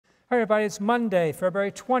Hi, everybody. It's Monday,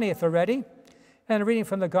 February 20th already. And a reading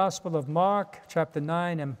from the Gospel of Mark, chapter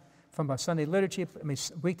 9, and from our Sunday liturgy,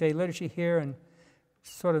 weekday liturgy here, and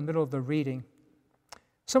sort of the middle of the reading.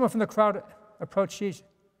 Someone from the crowd approached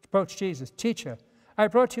Jesus. Teacher, I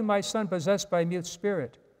brought you my son possessed by a mute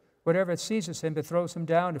spirit. Whatever it seizes him, it throws him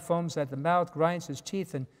down, it foams at the mouth, grinds his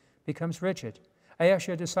teeth, and becomes rigid. I asked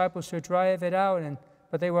your disciples to drive it out,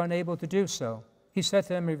 but they were unable to do so. He said to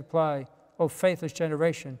them in reply, O faithless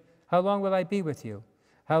generation, how long will I be with you?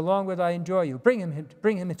 How long will I endure you? Bring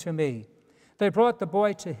him to me. They brought the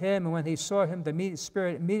boy to him, and when he saw him, the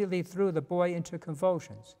spirit immediately threw the boy into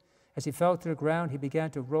convulsions. As he fell to the ground, he began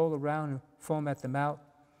to roll around and foam at the mouth.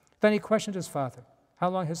 Then he questioned his father, how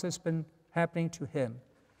long has this been happening to him?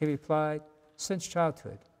 He replied, since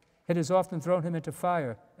childhood. It has often thrown him into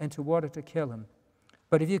fire and to water to kill him.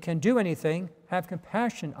 But if you can do anything, have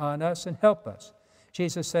compassion on us and help us.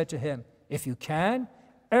 Jesus said to him, if you can,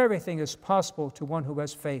 everything is possible to one who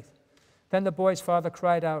has faith. Then the boy's father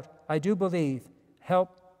cried out, I do believe.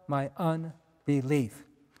 Help my unbelief.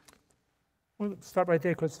 We'll start right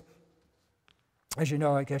there because, as you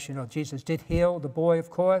know, I guess you know, Jesus did heal the boy, of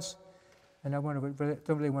course, and I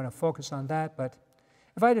don't really want to focus on that. But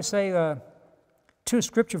if I had to say two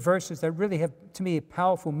scripture verses that really have, to me, a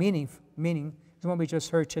powerful meaning is the one we just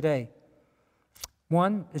heard today.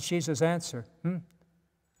 One is Jesus' answer.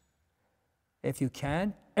 If you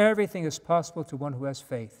can, everything is possible to one who has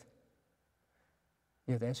faith.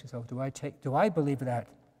 You have to ask yourself, do I believe that?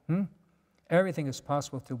 Everything is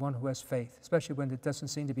possible to one who has faith, especially when it doesn't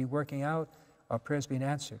seem to be working out or prayers being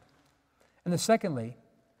answered. And then secondly,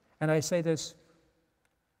 and I say this,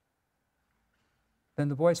 then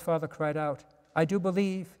the boy's father cried out, I do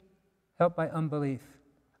believe, help my unbelief.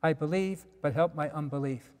 I believe, but help my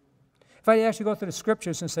unbelief. If I actually go through the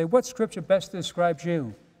scriptures and say, what scripture best describes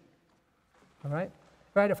you? All right?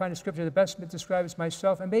 If I had to find a scripture that best describes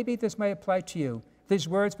myself, and maybe this may apply to you. These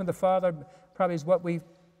words from the Father probably is what we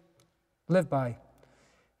live by.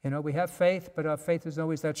 You know, we have faith, but our faith isn't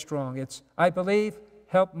always that strong. It's, I believe,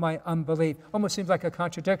 help my unbelief. Almost seems like a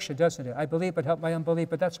contradiction, doesn't it? I believe, but help my unbelief.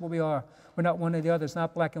 But that's what we are. We're not one or the other. It's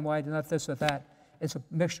not black and white, not this or that. It's a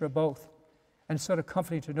mixture of both. And it's sort of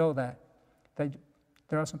comforting to know that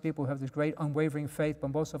there are some people who have this great unwavering faith,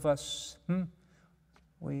 but most of us,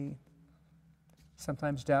 we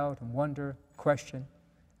sometimes doubt and wonder, question,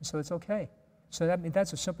 and so it's okay. So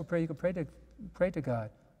that's a simple prayer you can pray to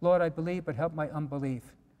God. Lord, I believe, but help my unbelief.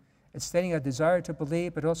 It's stating a desire to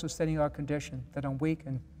believe, but also stating our condition, that I'm weak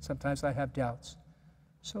and sometimes I have doubts.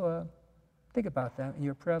 So think about that in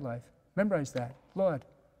your prayer life. Memorize that. Lord,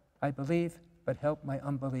 I believe, but help my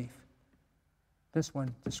unbelief. This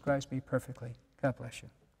one describes me perfectly. God bless you.